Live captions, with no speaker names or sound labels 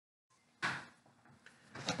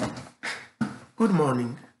Good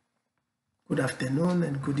morning, good afternoon,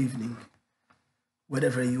 and good evening,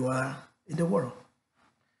 wherever you are in the world.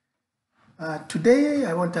 Today,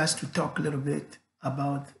 I want us to talk a little bit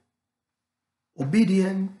about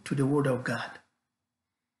obedience to the Word of God.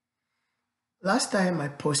 Last time, I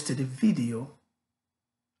posted a video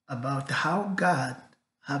about how God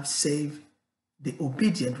have saved the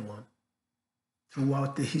obedient one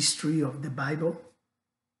throughout the history of the Bible,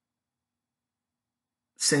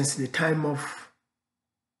 since the time of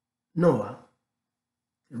Noah,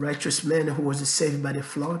 the righteous man who was saved by the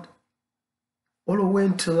flood, all the way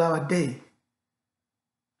until our day.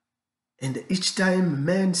 And each time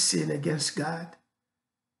man sinned against God,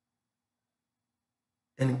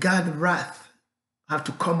 and God's wrath have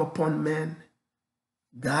to come upon man,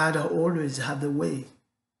 God always have the way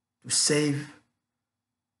to save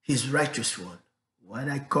his righteous one.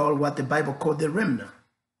 What the Bible called the remnant,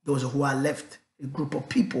 those who are left, a group of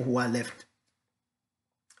people who are left.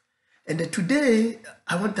 And today,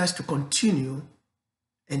 I want us to continue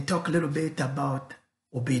and talk a little bit about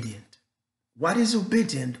obedience. What is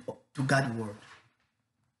obedient to God's word?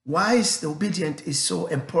 Why is the obedience is so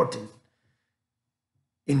important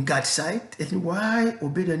in God's sight, and why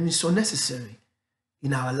obedience is so necessary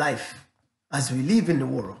in our life as we live in the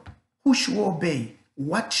world? Who should obey?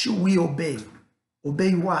 What should we obey?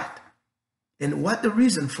 Obey what? And what the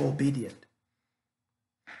reason for obedience?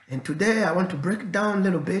 And today I want to break down a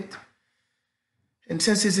little bit. And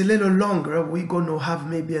since it's a little longer, we're going to have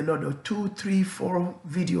maybe another 2, 3, 4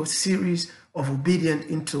 video series of obedience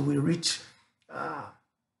until we reach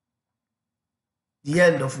the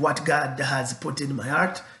end of what God has put in my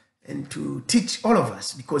heart, and to teach all of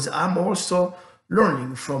us, because I'm also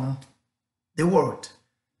learning from the word.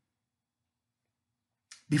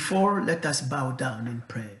 Before, let us bow down in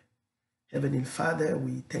prayer. Heavenly Father,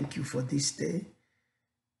 we thank you for this day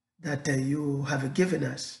that you have given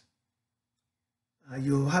us.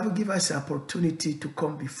 You have given us the opportunity to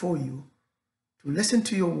come before you, to listen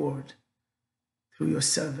to your word through your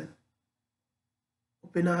servant.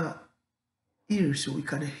 Open our ears so we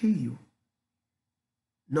can hear you,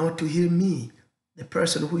 not to hear me, the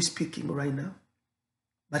person who is speaking right now,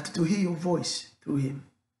 but to hear your voice through him.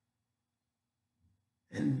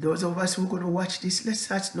 And those of us who are going to watch this,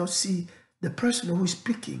 let us not see the person who is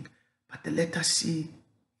speaking, but let us see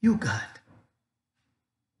you, God.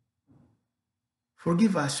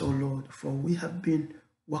 Forgive us, O Lord, for we have been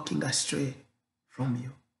walking astray from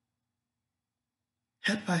you.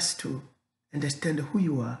 Help us to understand who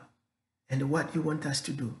you are and what you want us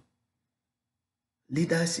to do.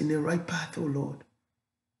 Lead us in the right path, O Lord,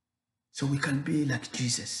 so we can be like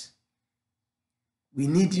Jesus. We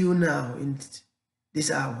need you now in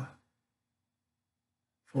this hour,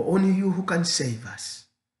 for only you who can save us.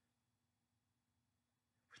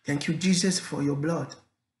 We thank you, Jesus, for your blood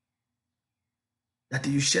that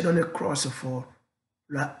you shed on the cross for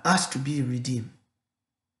us to be redeemed.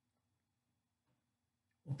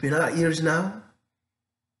 Open our ears now,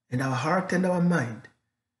 and our heart and our mind.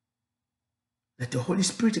 Let the Holy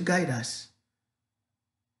Spirit guide us.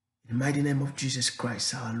 In the mighty name of Jesus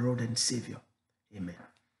Christ, our Lord and Savior. Amen.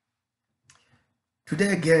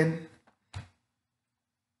 Today again,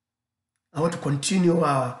 I want to continue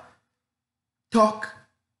our talk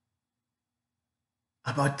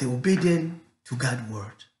about the obedience to God's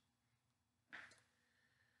word.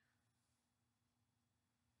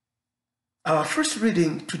 Our first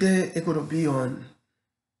reading today is going to be on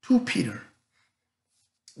 2 Peter.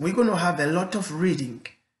 We're going to have a lot of reading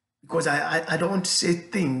because I don't want to say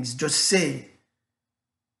things, just say.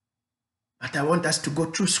 But I want us to go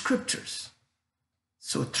through scriptures.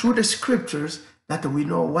 So through the scriptures, that we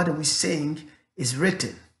know what we're saying is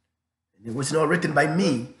written. And it was not written by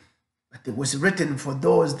me, but it was written for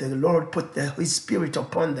those the Lord put his Spirit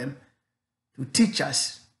upon them to teach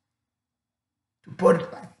us, to put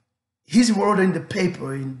his word in the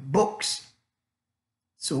paper, in books,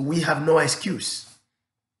 so we have no excuse.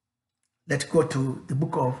 Let's go to the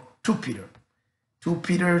book of 2 Peter. 2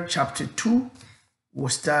 Peter chapter 2, we'll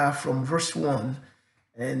start from verse 1,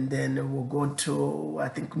 and then we'll go to, I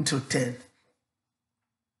think, until 10.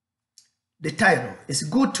 The title, it's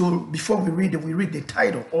good to, before we read it, we read the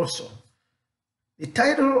title also. The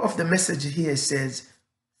title of the message here says,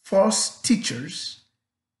 False Teachers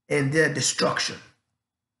and Their Destruction.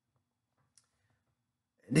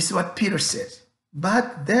 And this is what Peter says.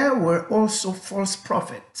 But there were also false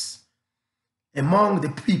prophets among the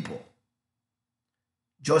people,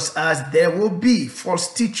 just as there will be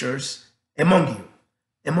false teachers among you,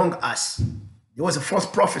 among us. There was a false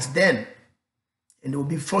prophet then, and there will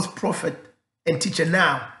be false prophet and teacher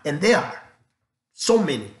now, and there are so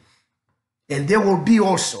many. And there will be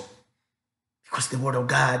also, because the word of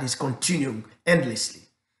God is continuing endlessly.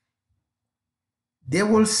 They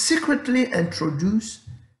will secretly introduce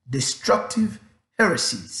destructive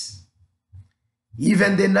heresies,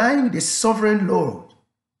 even denying the sovereign Lord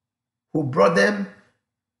who brought them,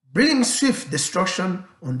 bringing swift destruction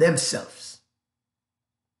on themselves.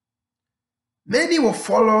 Many will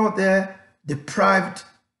follow their depraved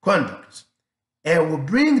conduct and will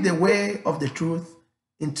bring the way of the truth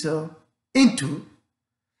into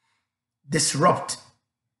disrupt.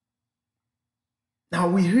 Now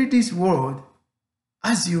we read this word.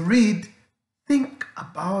 As you read, think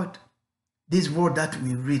about this word that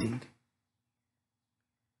we're reading.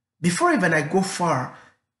 Before even I go far,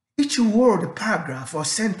 each word, paragraph, or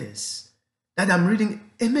sentence that I'm reading,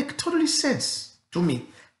 it makes totally sense to me.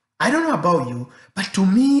 I don't know about you, but to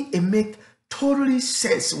me, it makes totally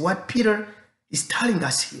sense what Peter is telling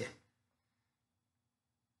us here.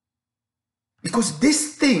 Because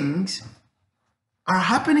these things are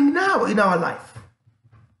happening now in our life.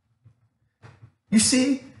 You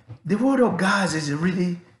see, the word of God is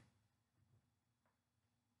really,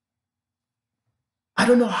 I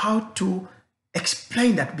don't know how to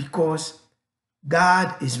explain that, because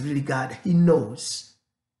God is really God. He knows.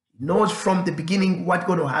 He knows from the beginning what's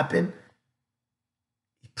going to happen.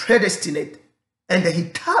 He predestinate, and he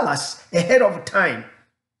tells us ahead of time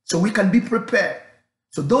so we can be prepared.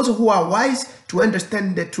 So those who are wise to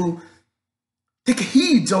understand that, to take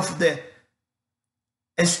heed of the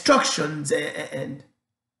instructions and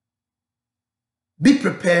be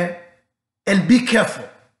prepared and be careful.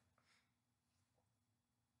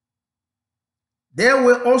 There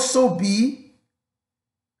will also be,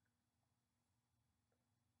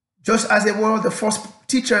 just as they were the first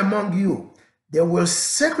teacher among you, they will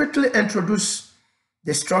secretly introduce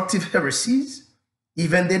destructive heresies,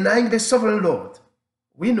 even denying the sovereign Lord.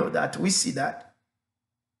 We know that, we see that.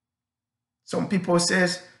 Some people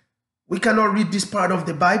says, we cannot read this part of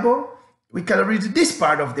the Bible, we cannot read this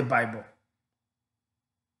part of the Bible,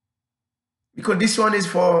 because this one is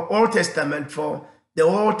for Old Testament, for the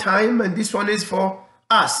old time, and this one is for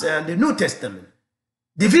us and the New Testament.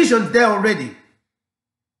 Divisions there already,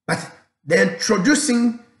 but they're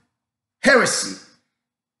introducing heresy,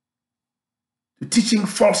 to teaching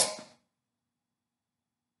false.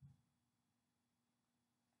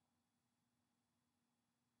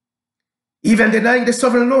 Even denying the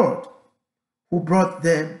sovereign Lord who brought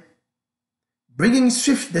them, bringing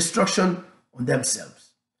swift destruction on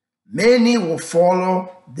themselves. Many will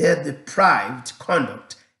follow their depraved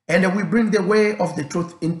conduct, and they will bring the way of the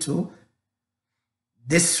truth into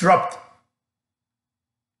disrupt.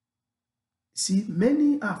 See,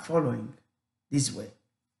 many are following this way.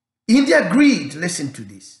 In their greed, listen to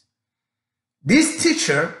this. This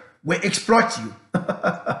teacher will exploit you.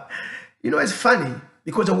 You know, it's funny,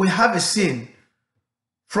 because we have a sin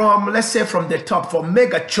from, let's say, from the top, from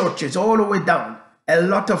mega churches all the way down. A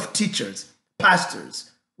lot of teachers,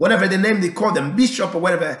 pastors, whatever the name they call them, bishop or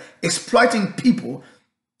whatever, exploiting people,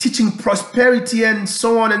 teaching prosperity and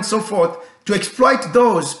so on and so forth, to exploit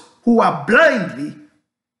those who are blindly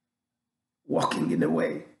walking in the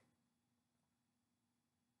way.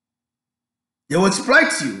 They will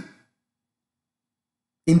exploit you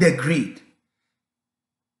in their greed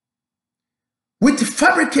with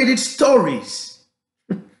fabricated stories.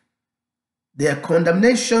 Their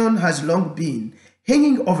condemnation has long been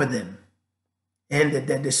hanging over them, and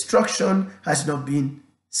their destruction has not been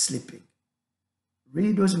sleeping.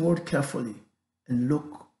 Read those words carefully and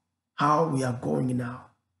look how we are going now.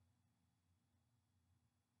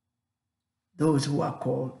 Those who are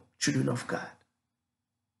called children of God.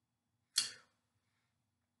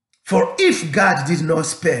 For if God did not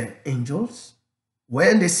spare angels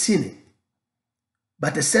when they sinned,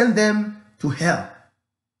 but to send them to hell,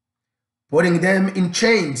 putting them in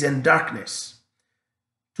chains and darkness,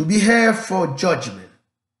 to be here for judgment.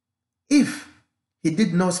 If he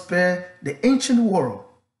did not spare the ancient world,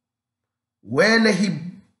 when he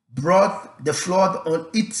brought the flood on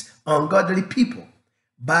its ungodly people,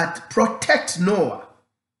 but protect Noah,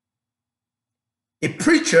 a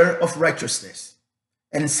preacher of righteousness,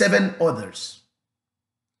 and 7 others.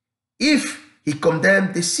 If he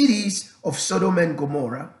condemned the cities of Sodom and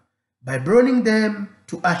Gomorrah by burning them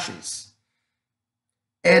to ashes,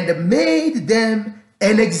 and made them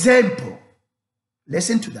an example.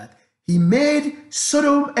 Listen to that. He made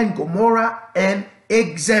Sodom and Gomorrah an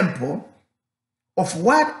example of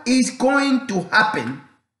what is going to happen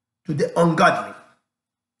to the ungodly.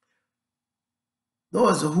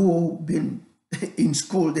 Those who have been in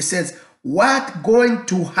school, they says, what going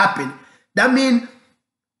to happen? That means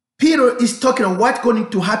Peter Peter is talking about what's going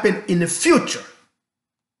to happen in the future.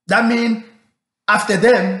 That means after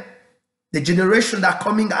them, the generation that are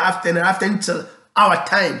coming after and after until our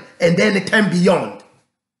time, and then the time beyond.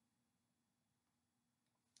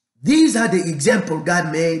 These are the examples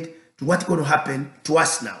God made to what's going to happen to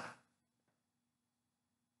us now.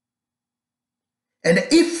 And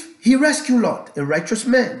if he rescued Lot, a righteous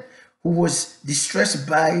man who was distressed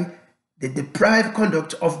by the depraved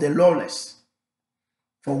conduct of the lawless,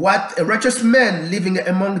 for what a righteous man living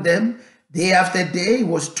among them day after day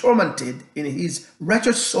was tormented in his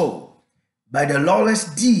righteous soul by the lawless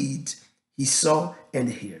deeds he saw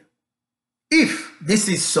and heard. If this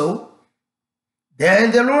is so,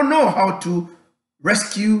 then the Lord knows how to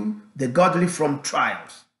rescue the godly from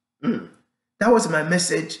trials. That was my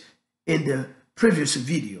message in the previous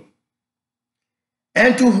video.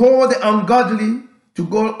 And to hold the ungodly to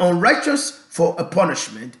go unrighteous for a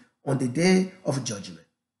punishment on the day of judgment.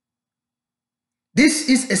 This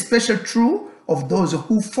is especially true of those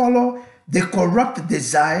who follow the corrupt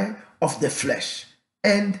desire of the flesh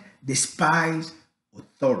and despise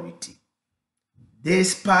authority.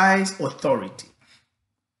 Despise authority.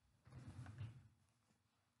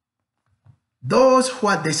 Those who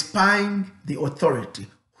are despising the authority,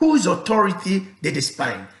 whose authority they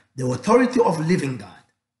despise? The authority of living God.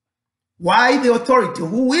 Why the authority?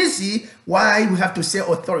 Who is he? Why we have to say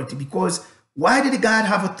authority? Because why did God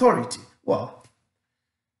have authority? Well,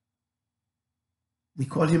 we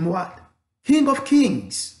call him what? King of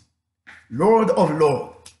kings, Lord of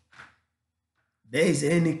lords. There is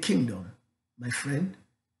any kingdom, my friend.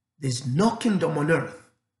 There's no kingdom on earth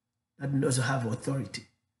that doesn't have authority.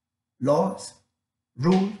 Laws,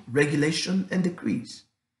 rule, regulation, and decrees.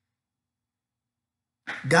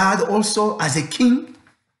 God also, as a king,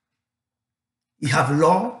 he have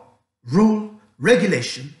law, rule,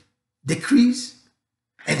 regulation, decrees,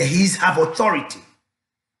 and he have authority.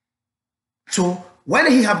 So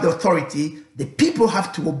when he have the authority, the people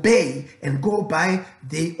have to obey and go by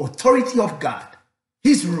the authority of God,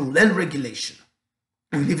 his rule and regulation.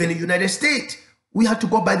 We live in the United States. We have to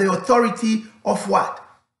go by the authority of what?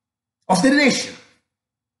 Of the nation.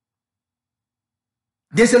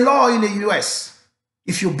 There's a law in the US.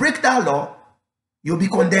 If you break that law, you'll be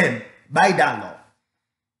condemned by that law.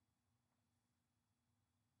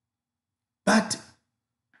 But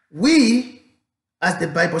we, as the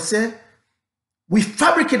Bible says, we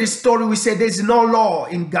fabricate a story. We say there's no law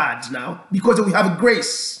in God now because we have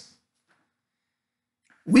grace.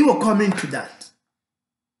 We will come into that.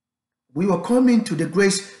 We will come into the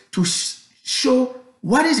grace to show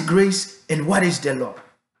what is grace and what is the law.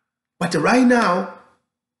 But right now,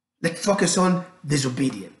 let's focus on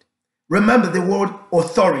disobedient. Remember the word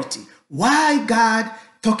authority. Why God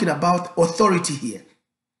talking about authority here?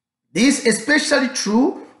 This is especially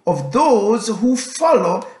true of those who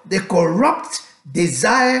follow the corrupt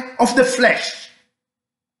desire of the flesh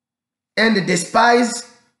and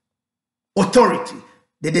despise authority.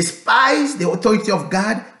 They despise the authority of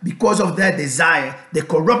God because of their desire, the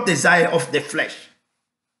corrupt desire of the flesh.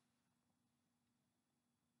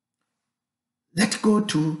 Let's go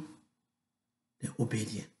to the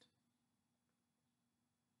obedient.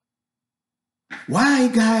 Why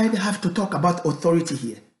God have to talk about authority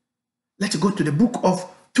here? Let's go to the book of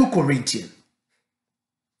 2 Corinthians.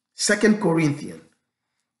 2 Corinthians.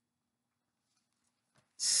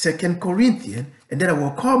 2 Corinthians, and then I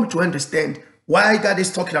will come to understand why God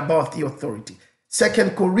is talking about the authority.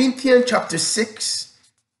 2 Corinthians chapter 6.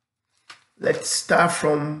 Let's start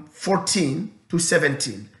from 14 to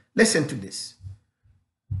 17. Listen to this.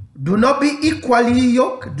 Do not be equally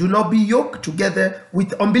yoked. Do not be yoked together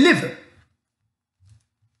with unbeliever.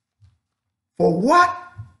 For what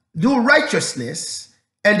do righteousness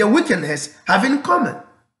and the wickedness have in common?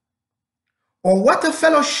 Or what a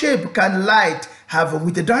fellowship can light have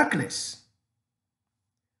with the darkness?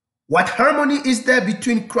 What harmony is there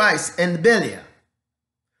between Christ and Belial?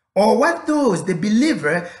 Or what does the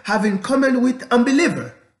believer have in common with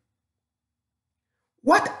unbeliever?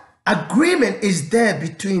 What agreement is there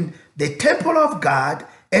between the temple of God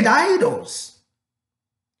and idols?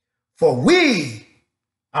 For we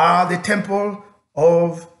are the temple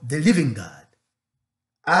of the living God.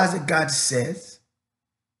 As God says,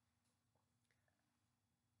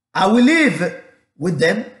 I will live with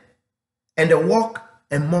them and walk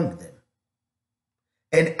among them,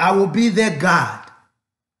 and I will be their God,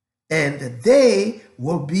 and they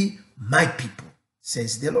will be my people,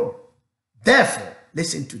 says the Lord. Therefore,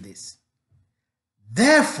 listen to this.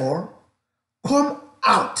 Therefore, come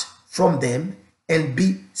out from them and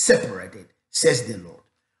be separated, says the Lord.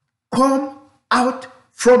 Come out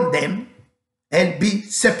from them and be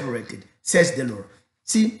separated, says the Lord.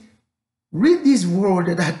 See, read this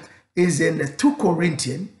word that is in 2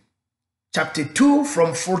 Corinthians chapter 2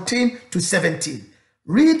 from 14 to 17.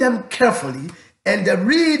 Read them carefully, and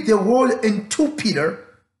read the word in 2 Peter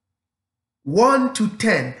 1 to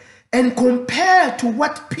 10, and compare to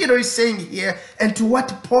what Peter is saying here and to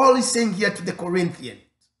what Paul is saying here to the Corinthians.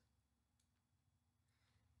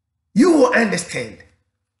 You will understand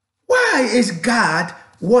why is God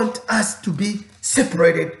want us to be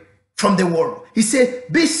separated from the world. He said,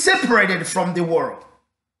 be separated from the world.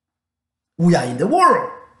 We are in the world.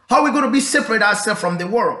 How are we going to be separate ourselves from the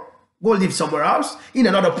world? Go live somewhere else, in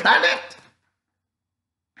another planet?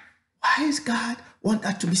 Why is God want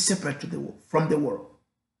us to be separate from the world?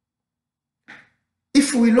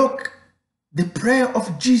 If we look, the prayer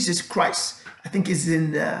of Jesus Christ, I think is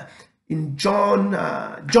in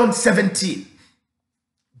John 17.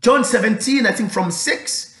 John 17, I think from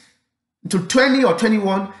 6 to 20 or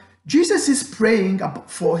 21, Jesus is praying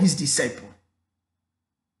for his disciple.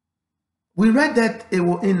 We read that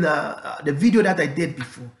in the video that I did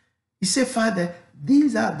before. He said, Father,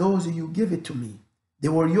 these are those you gave it to me. They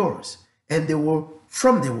were yours, and they were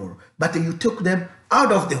from the world, but you took them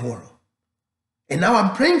out of the world. And now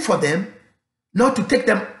I'm praying for them, not to take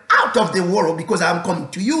them out of the world because I'm coming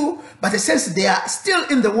to you, but since they are still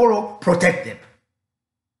in the world, protect them.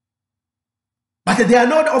 But they are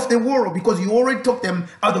not of the world because you already took them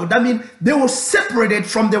out of it. That means they were separated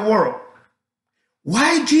from the world.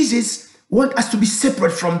 Why Jesus wants us to be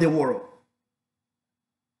separate from the world?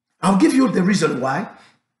 I'll give you the reason why.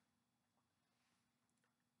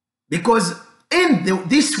 Because in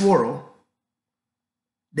this world,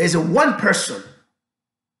 there's one person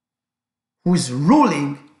who is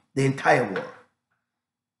ruling the entire world,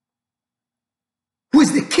 who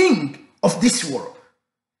is the king of this world,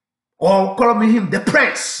 or call him the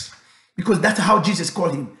prince, because that's how Jesus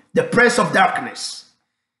called him, the prince of darkness.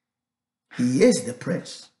 He is the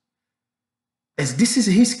prince, as this is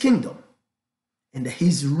his kingdom, and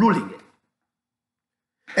he's ruling it.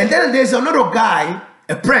 And then there's another guy,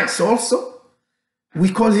 a prince also. We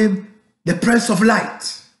call him the prince of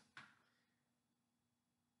light.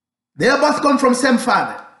 They both come from same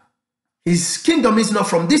father. His kingdom is not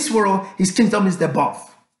from this world. His kingdom is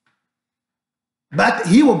above. But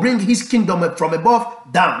he will bring his kingdom from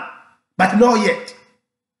above down. But not yet.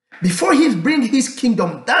 Before he brings his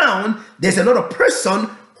kingdom down, there's another person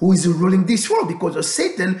who is ruling this world, because of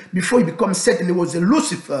Satan. Before he becomes Satan, he was a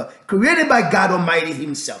Lucifer, created by God Almighty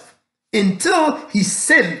himself. Until he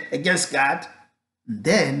sinned against God,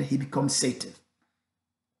 then he becomes Satan.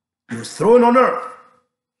 He was thrown on earth.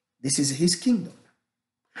 This is his kingdom.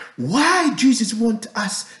 Why Jesus wants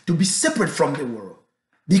us to be separate from the world?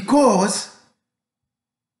 Because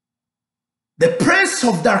the prince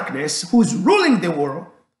of darkness, who is ruling the world,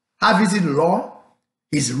 have his law,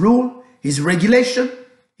 his rule, his regulation,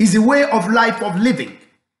 his way of life of living.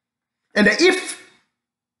 And if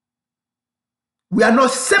we are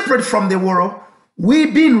not separate from the world,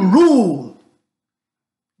 we've been ruled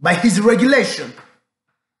by his regulation,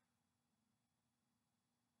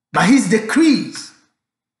 by his decrees,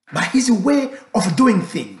 by his way of doing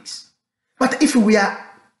things. But if we are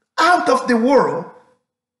out of the world,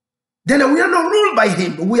 then we are not ruled by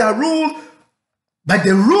him. We are ruled by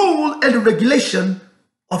the rule and the regulation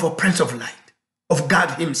of a prince of light, of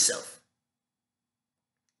God himself.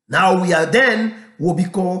 Now we are then what we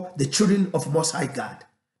call the children of Most High God,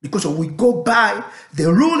 because we go by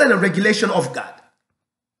the rule and the regulation of God.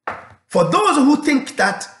 For those who think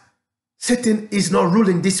that Satan is not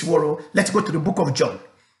ruling this world, let's go to the book of John.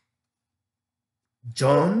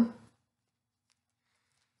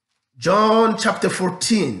 John chapter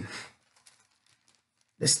 14.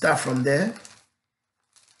 Let's start from there.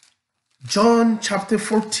 John chapter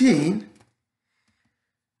 14.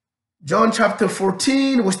 John chapter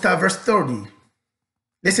 14, we'll start verse 30.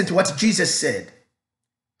 Listen to what Jesus said.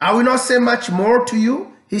 I will not say much more to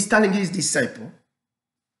you. He's telling his disciple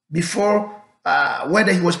before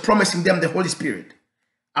whether he was promising them the Holy Spirit.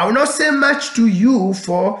 I will not say much to you,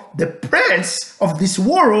 for the prince of this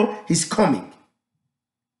world is coming.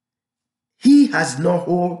 He has no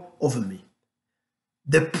hold over me.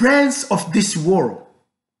 The prince of this world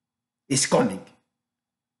is coming.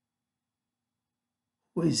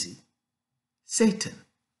 Who is he? Satan.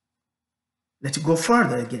 Let's go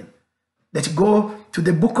further again. Let's go to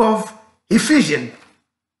the book of Ephesians.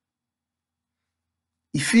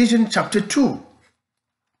 Ephesians chapter 2.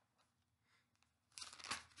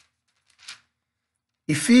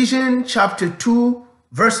 Ephesians chapter 2,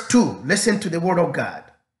 verse 2. Listen to the word of God.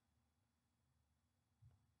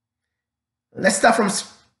 Let's start from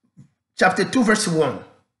chapter 2, verse 1,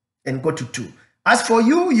 and go to 2. As for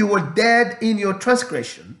you, you were dead in your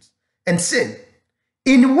transgressions and sin,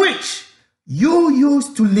 in which you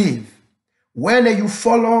used to live when you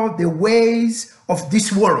follow the ways of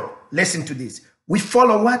this world. Listen to this. We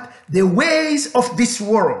follow what? The ways of this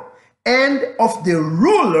world and of the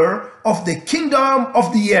ruler of the kingdom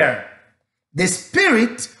of the air, the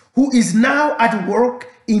spirit who is now at work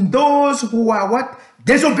in those who are what?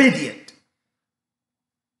 Disobedient.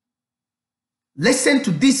 Listen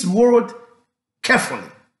to this word carefully.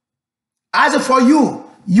 As for you,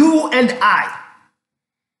 you and I,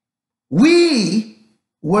 we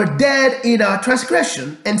were dead in our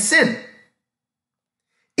transgression and sin,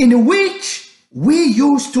 in which we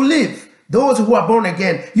used to live. Those who are born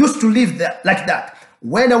again used to live like that.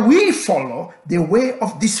 When we follow the way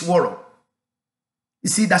of this world. You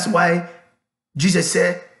see, that's why Jesus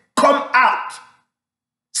said, come out,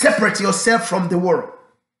 separate yourself from the world.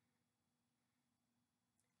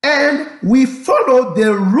 And we follow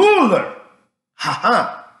the ruler,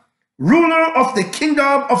 ruler of the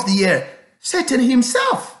kingdom of the air, Satan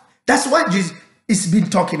himself. That's what Jesus has been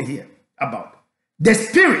talking here about. The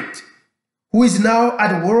spirit who is now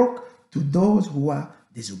at work to those who are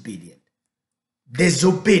disobedient.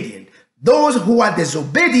 Disobedient. Those who are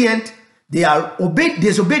disobedient, they are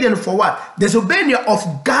disobedient for what? Disobedient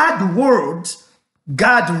of God's words,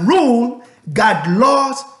 God's rule, God's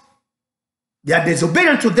laws. They are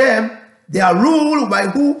disobedient to them. They are ruled by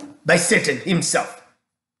who? By Satan himself.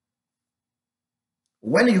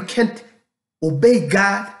 When you can't obey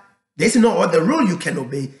God, there's no other rule you can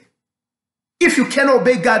obey. If you cannot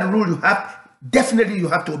obey God's rule, you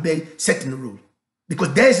have to obey Satan's rule.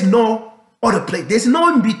 Because there is no other place. There's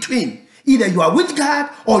no in between. Either you are with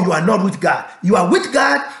God or you are not with God. You are with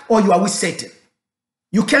God or you are with Satan.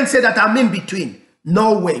 You can't say that I'm in between.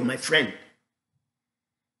 No way, my friend.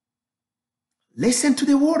 Listen to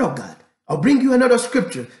the word of God. I'll bring you another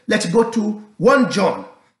scripture. Let's go to 1 John.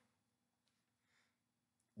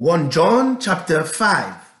 1 John chapter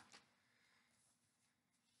 5.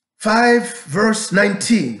 5 verse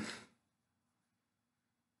 19.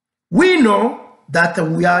 We know that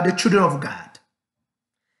we are the children of God,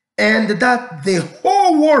 and that the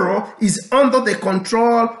whole world is under the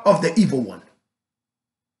control of the evil one.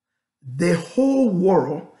 The whole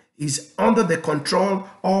world is under the control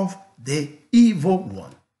of the evil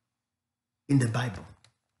one. In the Bible,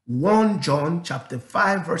 1 John chapter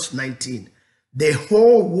 5 verse 19. The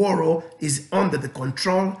whole world is under the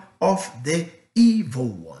control of the evil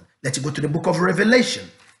one. Let's go to the book of Revelation.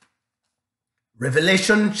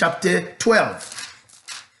 Revelation chapter 12.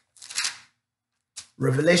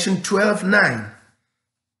 Revelation 12:9.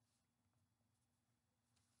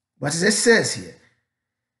 What it says here?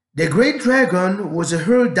 The great dragon was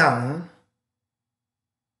hurled down,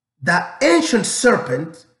 the ancient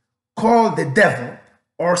serpent called the devil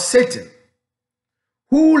or Satan,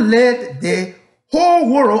 who led the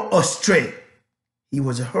whole world astray. He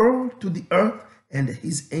was hurled to the earth and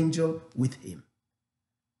his angel with him.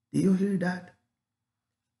 Do you hear that?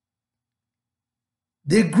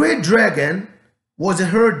 The great dragon was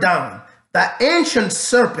hurled down, the ancient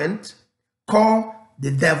serpent called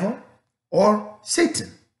the devil or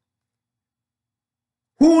Satan,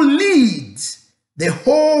 who leads the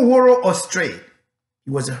whole world astray.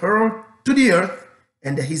 He was hurled to the earth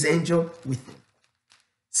and his angel with him.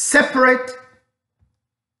 Separate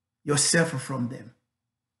yourself from them.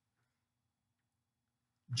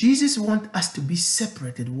 Jesus wants us to be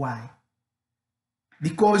separated. Why?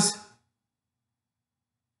 Because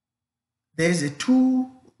there's a two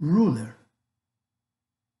ruler.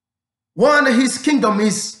 One, his kingdom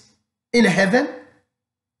is in heaven,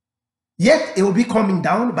 yet it will be coming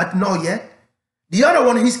down, but not yet. The other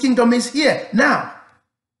one, his kingdom is here, now,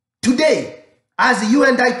 today, as you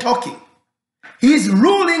and I talking. He's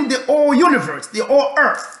ruling the whole universe, the whole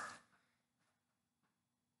earth,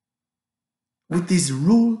 with his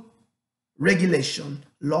rule, regulation,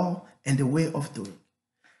 law, and the way of doing.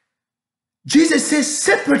 Jesus says,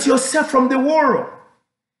 separate yourself from the world,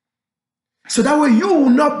 so that way you will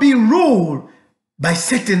not be ruled by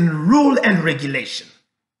certain rule and regulation.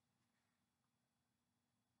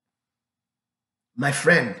 My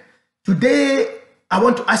friend, today I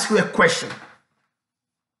want to ask you a question.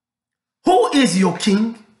 Who is your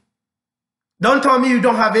king? Don't tell me you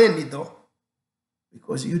don't have any though,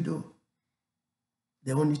 because you do.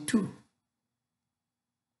 There are only two.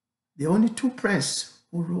 There are only two princes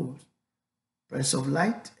who rule. Prince of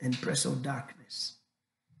light and prince of darkness.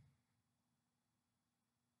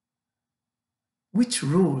 Which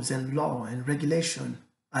rules and law and regulation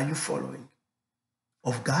are you following?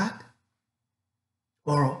 Of God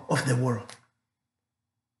or of the world.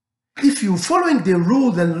 If you're following the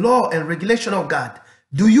rules and law and regulation of God,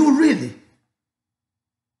 do you really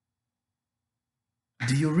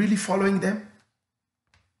following them?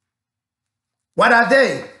 What are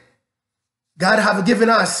they? God have given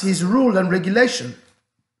us his rule and regulation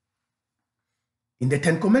in the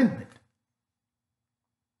Ten Commandments.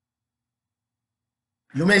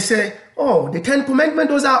 You may say, oh, the Ten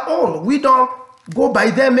Commandments, those are all. We don't go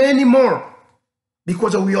by them anymore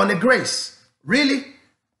because we're on a grace. Really?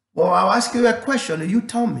 Well, I'll ask you a question. You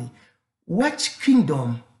tell me, which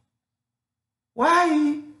kingdom,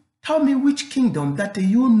 tell me which kingdom that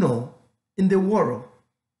you know in the world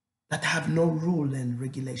that have no rule and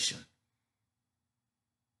regulation.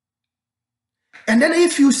 And then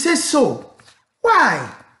if you say so,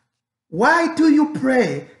 why? Why do you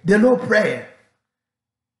pray the Lord's Prayer?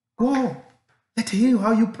 Go, let's hear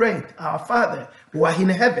how you prayed. Our Father, who art in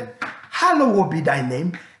heaven, hallowed be thy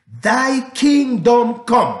name. Thy kingdom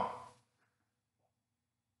come.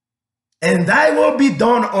 And thy will be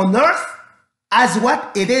done on earth as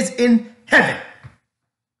what it is in heaven.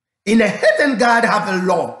 In the heaven, God have a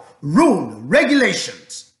law, rule,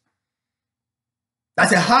 regulations.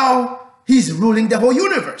 That's how he's ruling the whole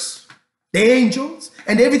universe. The angels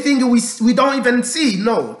and everything we don't even see,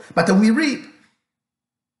 no, but we read.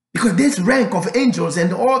 Because this rank of angels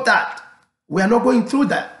and all that, we are not going through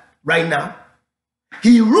that right now.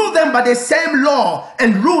 He ruled them by the same law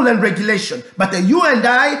and rule and regulation. But you and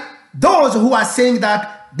I, those who are saying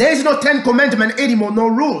that there is no 10 commandments anymore, no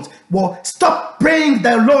rules, well, stop praying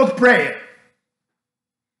the Lord's Prayer.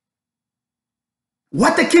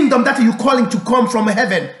 What the kingdom that you're calling to come from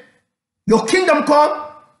heaven? Your kingdom come,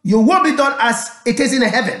 your will be done as it is in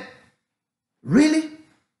heaven. Really?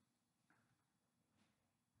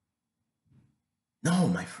 No,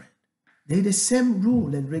 my friend. They're the same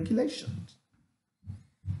rule and regulations.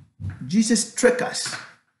 Jesus tricked us.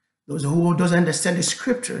 Those who don't understand the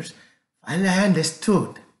scriptures finally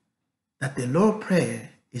understood that the Lord's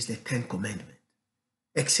Prayer is the 10 Commandments.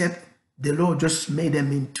 Except the Lord just made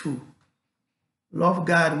them in two. Love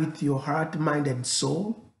God with your heart, mind, and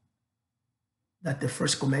soul. That's the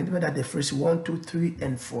first commandment. That's the first 1, 2, 3,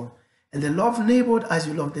 and 4. And the love neighbor as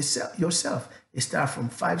you love yourself. It starts from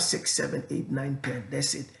 5, 6, 7, 8, 9, 10.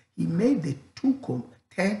 That's it. He made the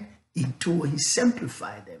 10 into, he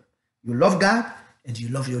simplified them. You love God and you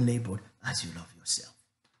love your neighbor as you love yourself.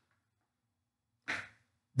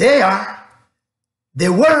 They are, they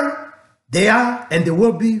were, they are, and they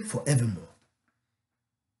will be forevermore.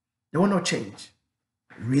 There will not change.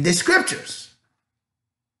 Read the scriptures.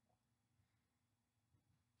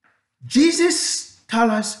 Jesus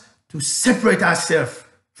tells us to separate ourselves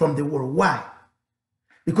from the world. Why?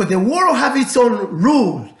 Because the world have its own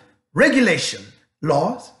rules, regulation,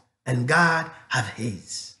 laws, and God have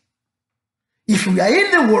his. If we are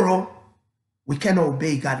in the world, we cannot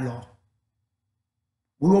obey God's law.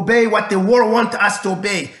 We obey what the world wants us to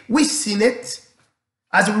obey. We've seen it.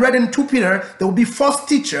 As we read in 2 Peter, there will be false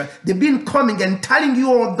teachers. They've been coming and telling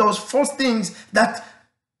you all those false things that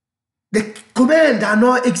the command are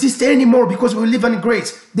not exist anymore because we live in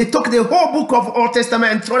grace. They took the whole book of Old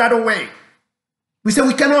Testament and throw that away. We say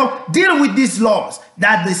we cannot deal with these laws.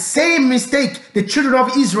 That's the same mistake the children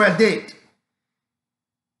of Israel did.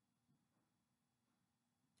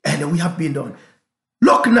 And we have been done.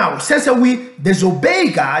 Look now, since we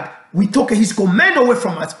disobey God, we took his command away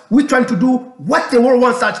from us. We're trying to do what the world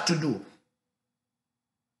wants us to do.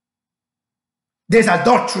 There's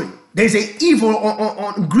adultery. There's an evil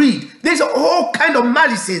on greed. There's all kinds of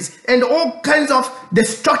malices and all kinds of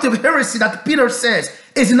destructive heresy that Peter says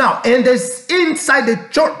is now. And there's inside the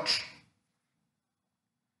church.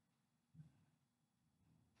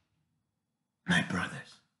 My brothers.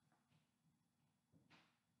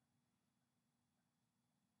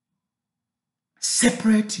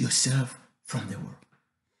 Separate yourself from the world.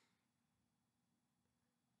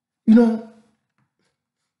 You know,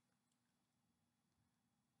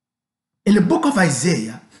 in the book of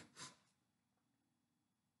Isaiah,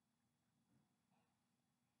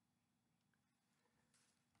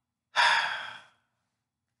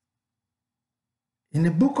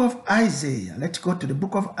 let's go to the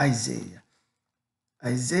book of Isaiah.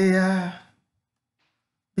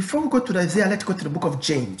 Before we go to Isaiah, let's go to the book of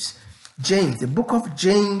James. The book of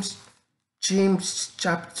James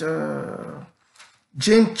chapter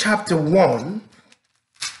 1.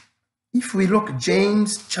 If we look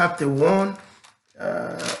James chapter 1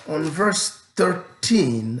 on verse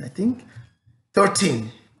 13, I think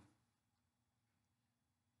 13.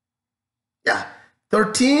 Yeah,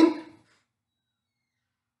 13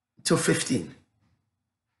 to 15.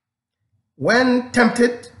 When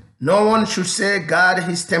tempted, no one should say, God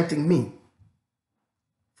is tempting me.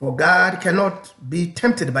 For God cannot be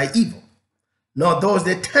tempted by evil, nor those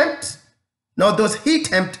he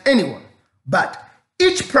tempt anyone. But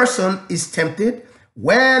each person is tempted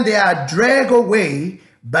when they are dragged away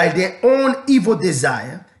by their own evil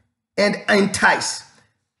desire and enticed.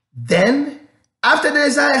 Then, after the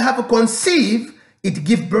desire have conceived, it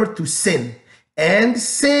gives birth to sin. And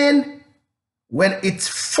sin, when it's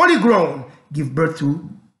fully grown, gives birth to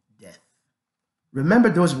death. Remember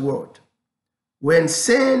those words. When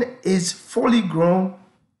sin is fully grown,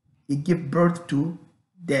 it gives birth to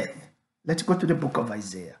death. Let's go to the book of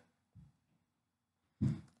Isaiah.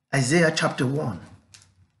 Isaiah chapter 1.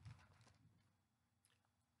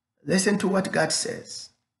 Listen to what God says.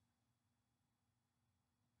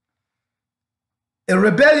 A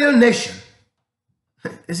rebellious nation.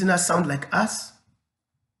 Doesn't that sound like us?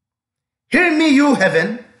 Hear me, you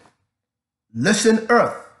heaven. Listen,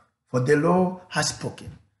 earth, for the Lord has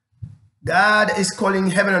spoken. God is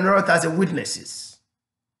calling heaven and earth as witnesses.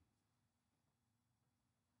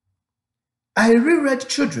 I reared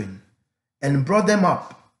children and brought them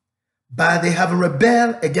up, but they have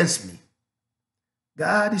rebelled against me.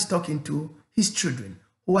 God is talking to his children.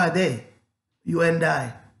 Who are they? You and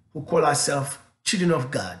I, who call ourselves children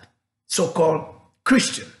of God, so-called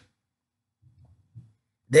Christian.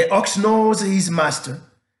 The ox knows his master,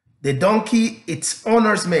 the donkey its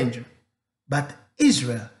owner's manger, but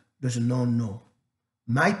Israel does not know.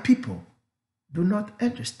 My people do not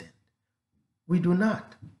understand. We do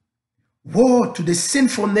not. Woe to the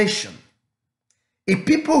sinful nation, a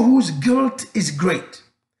people whose guilt is great,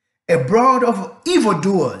 a brood of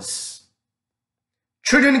evildoers,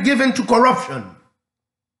 children given to corruption.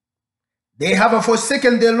 They have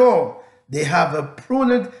forsaken the law. They have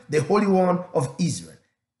pruned the Holy One of Israel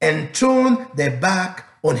and turned their back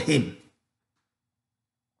on him.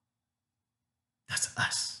 That's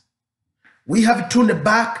us. We have turned the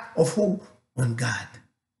back of who? On God.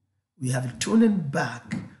 We have turned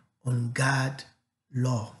back on God,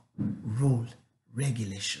 law, rule,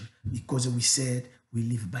 regulation, because we said we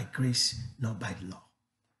live by grace, not by law.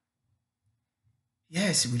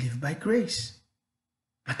 Yes, we live by grace,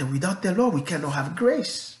 but without the law, we cannot have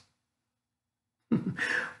grace.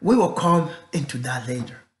 We will come into that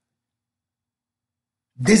later.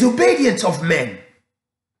 Disobedience of men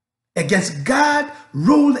against God,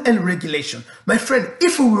 rule, and regulation. My friend,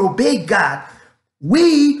 if we obey God,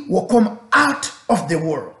 we will come out of the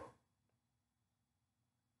world.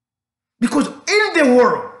 Because in the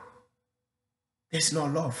world, there's no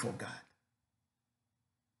love for God.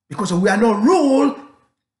 Because we are not ruled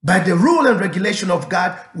by the rule and regulation of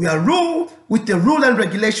God. We are ruled with the rule and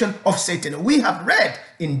regulation of Satan. We have read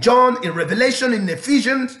in John, in Revelation, in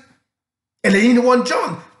Ephesians, and in 1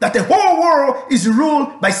 John, that the whole world is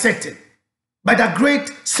ruled by Satan, by the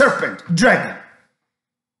great serpent, dragon.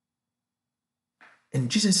 And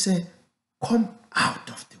Jesus said, come out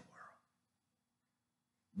of the world.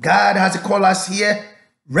 God has called us here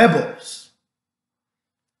rebels.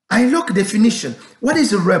 I look definition. What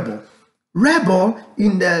is a rebel? Rebel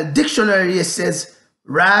in the dictionary, it says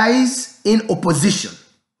rise in opposition.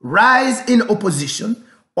 Rise in opposition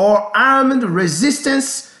or armed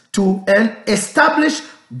resistance to an established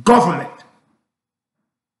government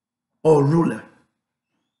or ruler.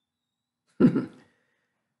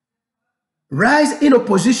 Rise in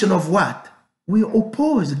opposition of what? We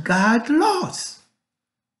oppose God's laws.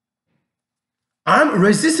 I'm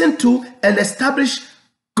resistant to an established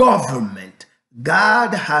government.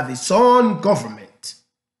 God has his own government.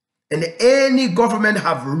 And any government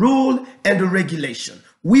have rule and regulation.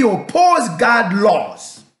 We oppose God's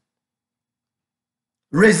laws.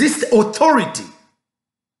 Resist authority.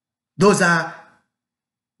 Those are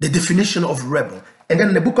the definition of rebel. And then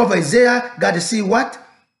in the book of Isaiah, God see what?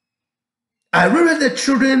 I reared the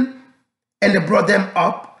children and they brought them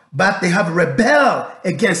up, but they have rebelled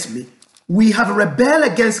against me. We have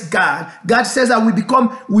rebelled against God. God says that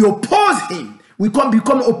we oppose him. We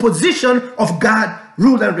become opposition of God,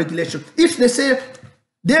 rule and regulation. If they say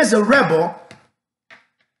there's a rebel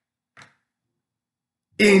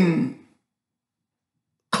in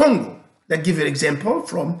Congo, let's give you an example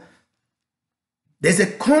from, there's a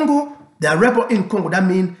Congo, there are rebel in Congo. That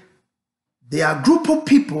means there are a group of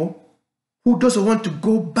people who doesn't want to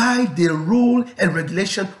go by the rule and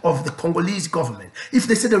regulation of the Congolese government. If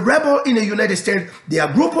they say the rebel in the United States, they are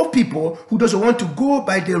a group of people who doesn't want to go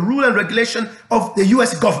by the rule and regulation of the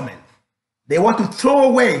US government. They want to throw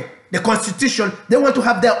away the constitution. They want to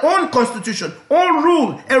have their own constitution, own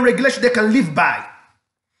rule and regulation they can live by.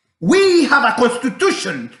 We have a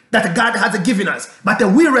constitution that God has given us, but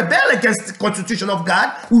we rebel against the constitution of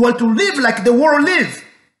God. We want to live like the world lives.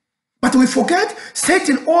 But we forget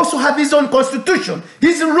Satan also has his own constitution,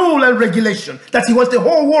 his rule and regulation, that he wants the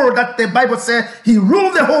whole world, that the Bible says he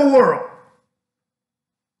ruled the whole world.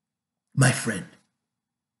 My friend,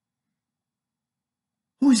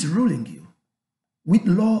 who is ruling you? Which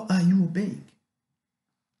law are you obeying?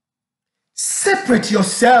 Separate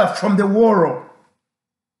yourself from the world,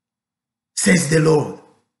 says the Lord.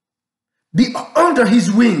 Be under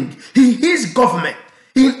his wing, in his government,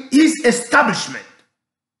 in his establishment.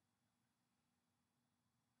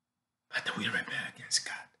 But we rebel against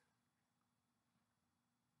God.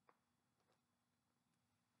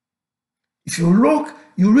 If you look,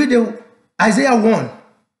 you read Isaiah 1,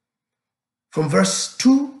 from verse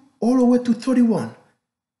 2 all the way to 31.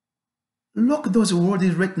 Look, those words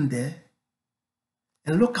is written there.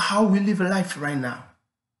 And look how we live life right now.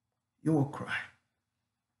 You will cry.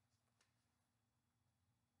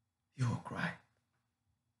 You will cry.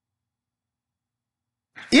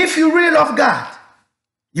 If you really love God,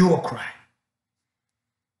 you will cry.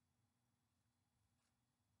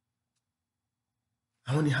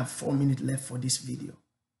 I only have 4 minutes left for this video.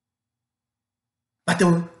 But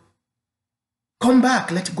come back.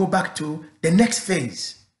 Let's go back to the next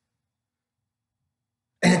phase.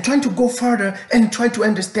 And trying to go further and trying to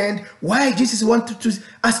understand why Jesus wanted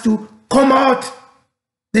us to come out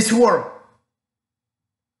this world.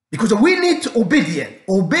 Because we need obedience.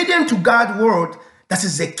 Obedience to God's word, that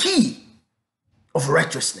is the key of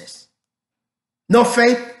righteousness. No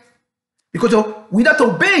faith. Because without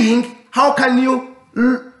obeying, how can you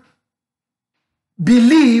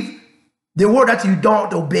believe the word that you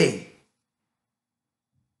don't obey?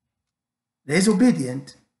 There is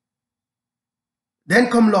obedience. Then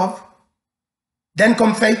come love. Then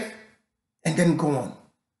come faith. And then go on.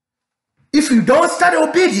 If you don't start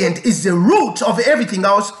obedient, is the root of everything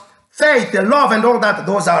else. Faith, the love, and all that,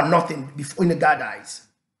 those are nothing in God's eyes.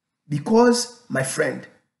 Because, my friend,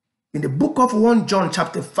 in the book of 1 John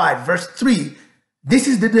chapter 5, verse 3, this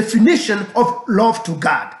is the definition of love to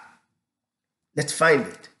God. Let's find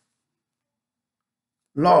it.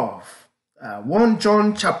 Love. 1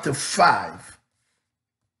 John chapter 5,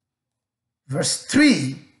 verse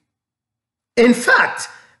 3. In fact,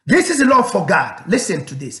 this is love for God. Listen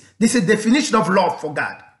to this. This is the definition of love for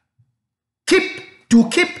God. To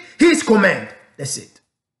keep his command. That's it.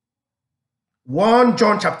 1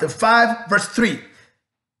 John chapter 5, verse 3.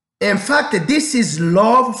 In fact, this is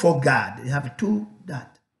love for God. You have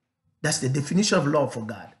that. That's the definition of love for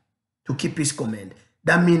God. To keep his command.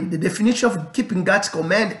 That means the definition of keeping God's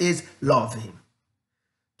command is love him.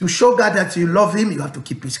 To show God that you love him, you have to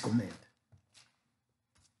keep his command.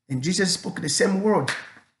 And Jesus spoke the same word.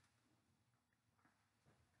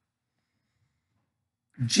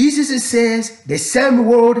 Jesus says the same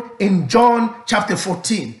word in John chapter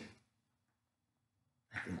 14.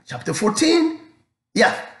 Chapter 14,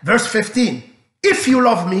 verse 15. If you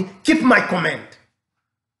love me, keep my command.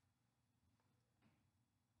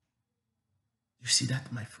 You see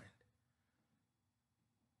that, my friend?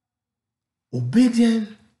 Obedient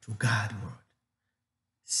to God's word.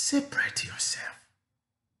 Separate yourself.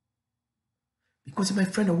 Because, my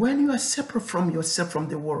friend, when you are separate from yourself, from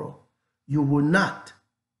the world, you will not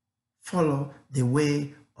follow the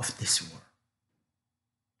way of this world.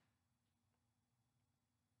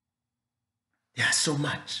 There's so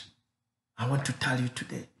much I want to tell you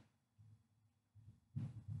today.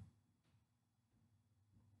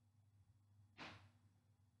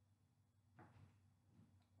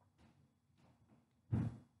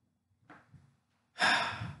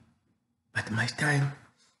 But my time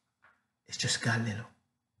is just got little.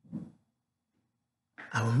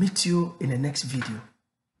 I will meet you in the next video.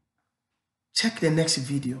 Check the next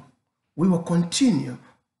video. We will continue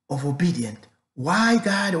of obedience. Why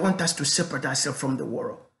God wants us to separate ourselves from the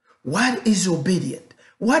world. What is obedient?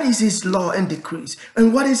 What is his law and decrees?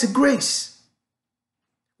 And what is grace?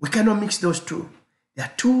 We cannot mix those two. They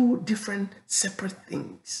are two different separate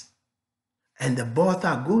things. And the both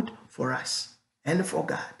are good for us and for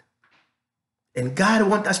God. And God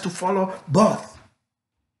wants us to follow both.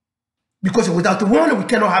 Because without the one, we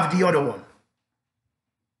cannot have the other one.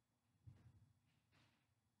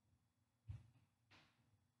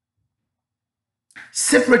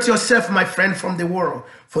 Separate yourself, my friend, from the world.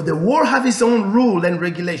 For the world has its own rule and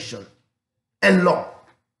regulation and law.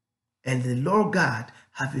 And the Lord God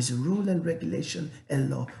has his rule and regulation and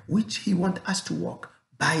law, which he wants us to walk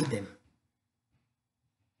by them.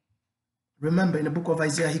 Remember, in the book of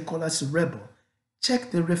Isaiah, he called us rebel.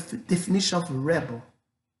 Check the definition of rebel.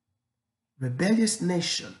 Rebellious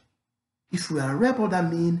nation If we are a rebel,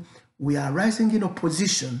 that means we are rising in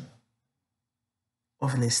opposition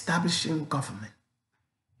of an establishing government,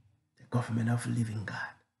 the government of the living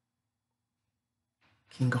God,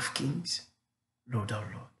 King of Kings, Lord of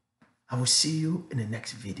Lords. I will see you in the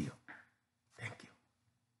next video. Thank you.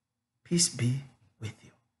 Peace be